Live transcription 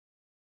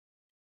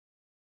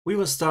We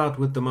will start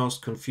with the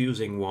most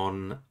confusing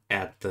one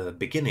at the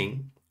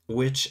beginning,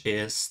 which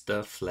is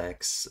the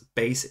flex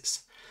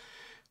basis.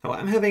 Now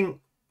I'm having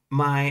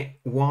my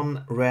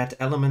one red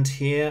element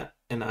here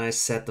and I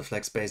set the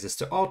flex basis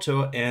to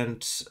auto,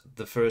 and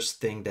the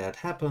first thing that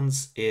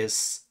happens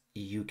is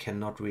you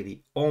cannot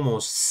really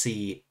almost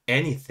see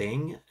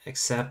anything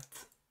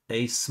except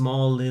a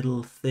small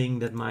little thing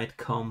that might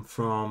come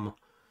from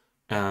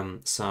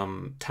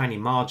some tiny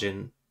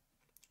margin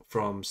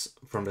from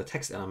the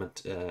text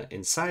element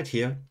inside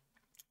here,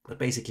 but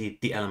basically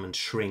the element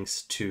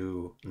shrinks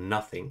to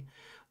nothing,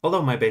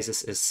 although my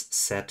basis is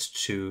set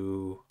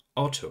to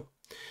auto.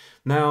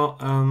 Now,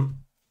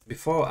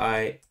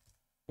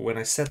 when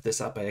I set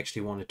this up, I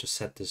actually wanted to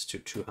set this to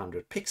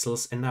 200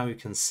 pixels, and now you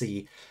can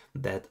see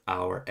that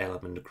our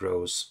element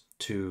grows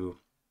to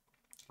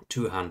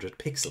 200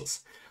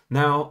 pixels.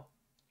 Now,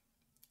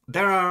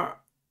 there are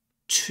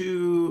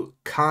two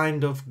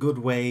kind of good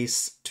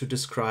ways to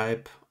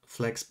describe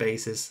flex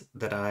basis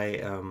that I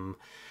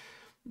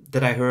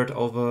heard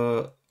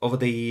over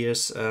the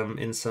years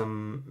in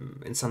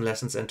some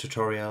lessons and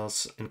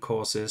tutorials and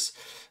courses,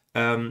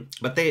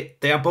 but they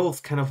are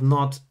both kind of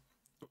not.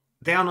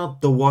 They are not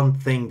the one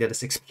thing that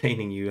is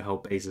explaining you how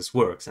basis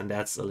works, and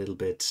that's a little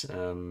bit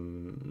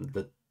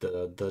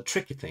the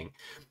tricky thing.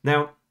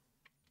 Now,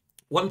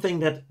 one thing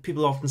that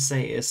people often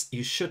say is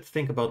you should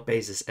think about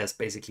basis as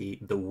basically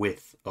the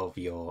width of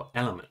your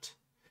element,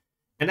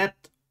 and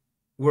that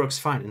works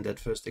fine in that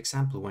first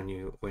example when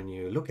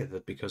you look at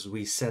it, because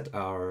we set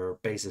our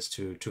basis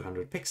to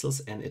 200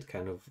 pixels and it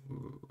kind of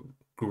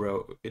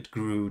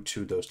grew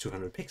to those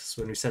 200 pixels.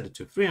 When we set it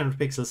to 300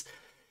 pixels,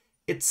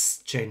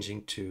 it's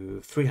changing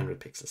to 300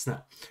 pixels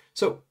now.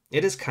 So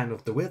it is kind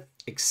of the width,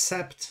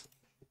 except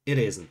it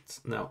isn't.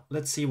 Now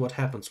let's see what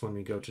happens when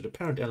we go to the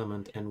parent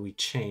element and we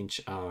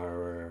change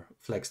our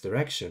flex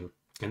direction,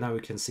 and now we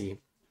can see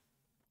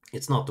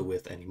it's not the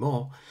width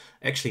anymore.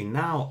 Actually,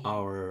 now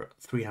our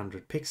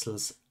 300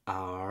 pixels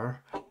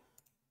are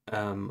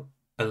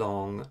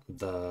along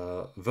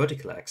the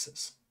vertical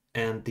axis,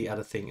 and the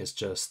other thing is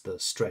just the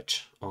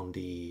stretch on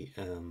the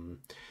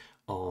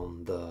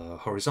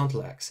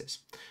horizontal axis.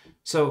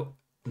 So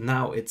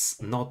now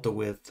it's not the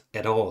width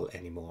at all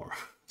anymore.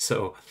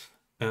 So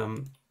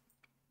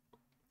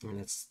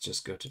let's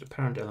just go to the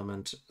parent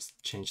element,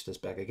 change this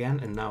back again,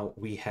 and now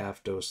we have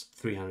those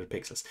 300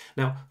 pixels.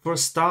 Now, for a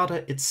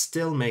starter, it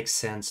still makes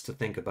sense to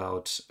think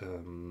about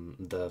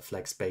the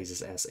flex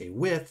basis as a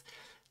width,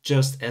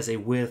 just as a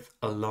width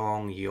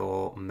along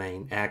your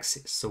main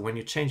axis. So when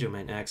you change your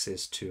main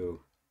axis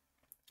to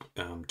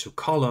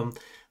column,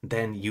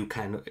 then you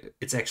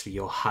it's actually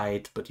your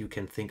height, but you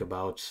can think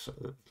about,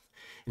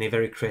 in a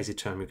very crazy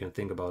term, you can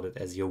think about it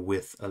as your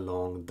width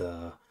along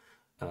the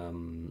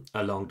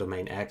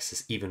main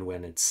axis, even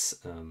when it's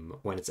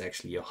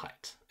actually your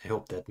height. I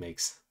hope that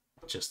makes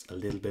just a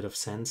little bit of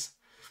sense.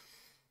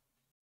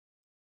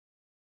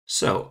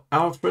 So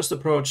our first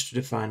approach to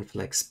define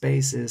flex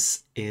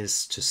basis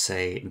is to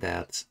say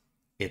that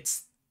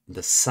it's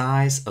the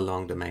size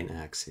along the main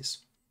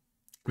axis.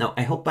 Now,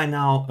 I hope by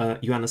now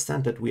you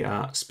understand that we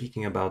are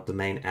speaking about the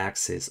main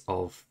axis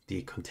of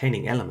the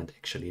containing element,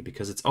 actually,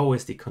 because it's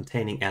always the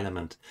containing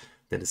element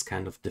that is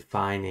kind of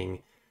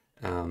defining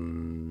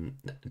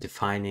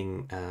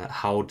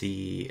how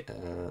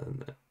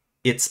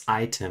its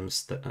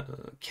items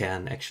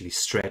can actually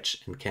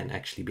stretch and can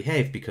actually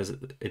behave, because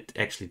it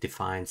actually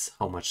defines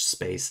how much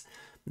space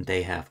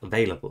they have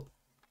available.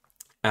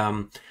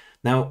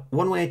 Now,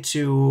 one way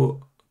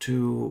to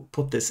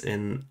put this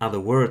in other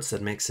words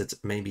that makes it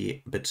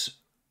maybe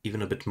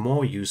even a bit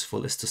more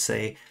useful is to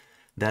say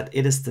that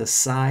it is the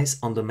size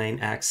on the main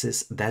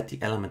axis that the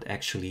element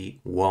actually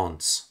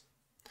wants.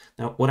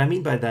 Now, what I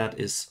mean by that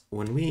is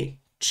when we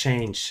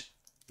change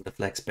the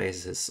flex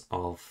basis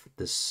of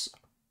this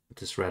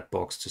red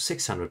box to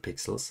 600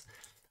 pixels,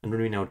 and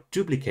when we now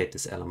duplicate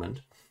this element,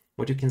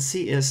 what you can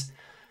see is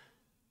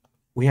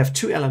we have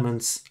two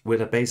elements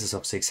with a basis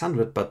of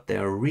 600, but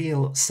their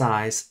real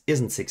size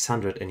isn't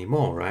 600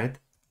 anymore, right?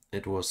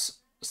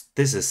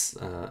 This is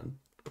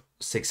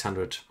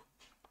 600.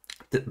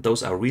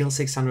 Those are real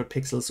 600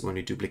 pixels. When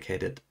you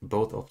duplicate it,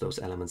 both of those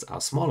elements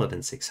are smaller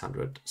than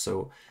 600.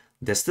 So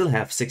they still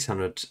have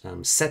 600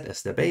 set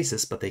as their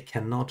basis, but they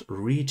cannot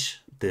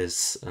reach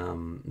this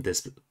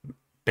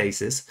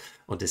basis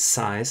or this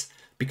size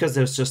because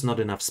there's just not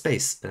enough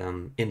space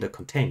in the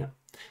container.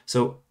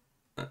 So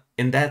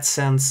in that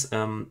sense,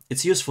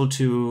 it's useful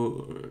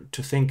to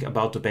think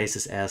about the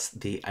basis as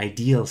the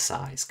ideal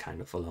size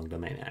kind of along the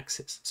main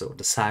axis. So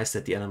the size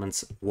that the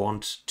elements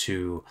want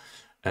to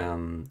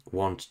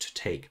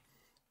take.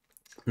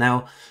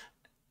 Now,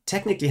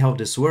 technically how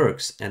this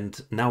works,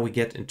 and now we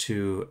get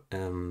into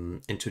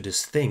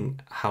this thing,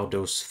 how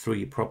those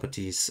three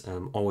properties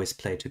always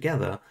play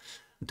together.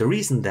 The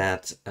reason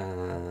that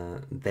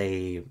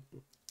they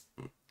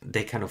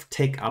kind of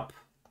take up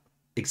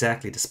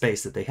exactly the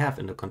space that they have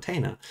in the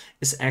container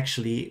is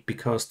actually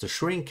because the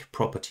shrink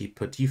property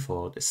per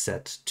default is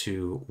set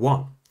to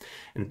 1.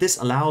 And this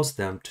allows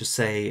them to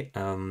say,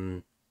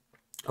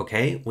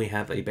 Okay, we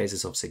have a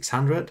basis of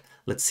 600.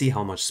 Let's see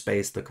how much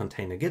space the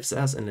container gives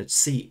us, and let's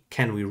see,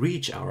 can we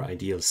reach our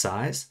ideal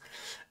size?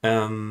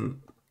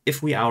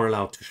 If we are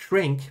allowed to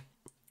shrink,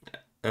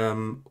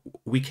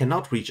 we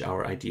cannot reach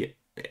our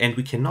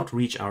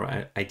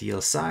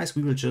ideal size.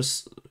 We will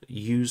just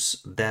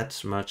use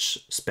that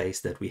much space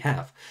that we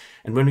have.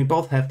 And when we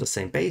both have the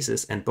same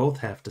basis and both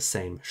have the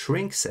same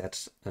shrink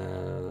set,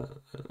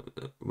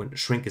 when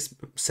shrink is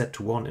set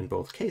to 1 in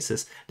both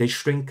cases, they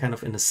shrink kind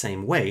of in the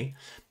same way,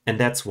 and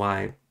that's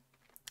why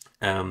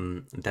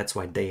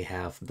they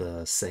have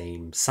the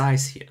same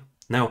size here.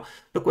 Now,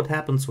 look what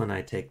happens when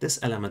I take this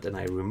element and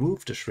I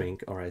remove the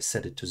shrink, or I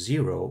set it to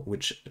 0,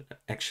 which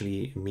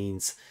actually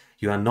means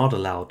you are not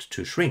allowed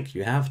to shrink.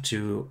 You have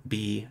to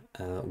be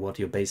what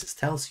your basis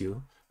tells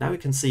you. Now you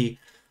can see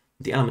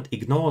the element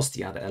ignores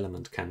the other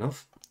element kind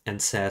of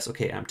and says,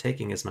 okay, I'm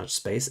taking as much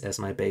space as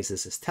my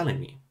basis is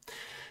telling me.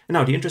 And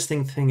now the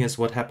interesting thing is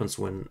what happens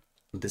when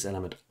this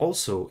element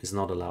also is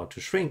not allowed to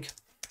shrink.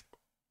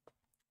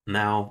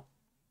 Now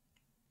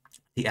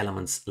the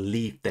elements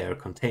leave their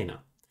container.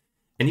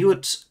 And you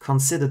would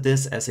consider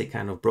this as a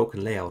kind of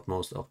broken layout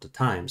most of the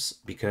times,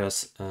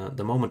 because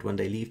the moment when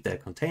they leave their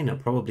container,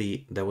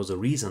 probably there was a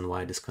reason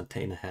why this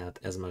container had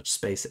as much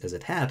space as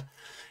it had,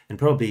 and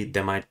probably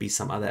there might be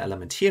some other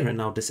element here, and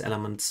now this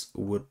element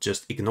would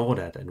just ignore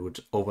that and would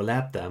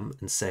overlap them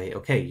and say,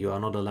 okay, you are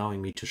not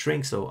allowing me to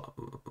shrink, so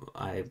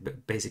I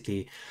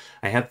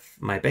have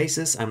my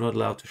basis, I'm not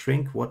allowed to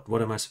shrink.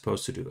 What am I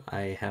supposed to do?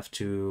 I have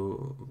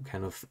to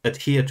kind of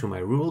adhere to my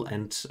rule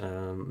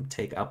and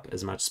take up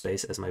as much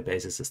space as my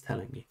basis is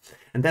telling me.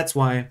 And that's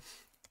why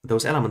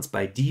those elements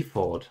by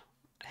default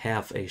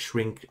have a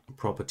shrink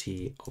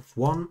property of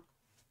 1,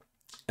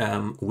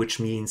 which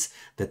means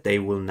that they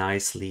will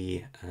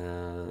nicely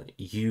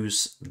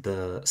use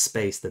the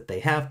space that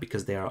they have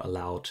because they are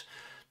allowed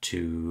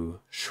to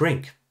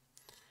shrink.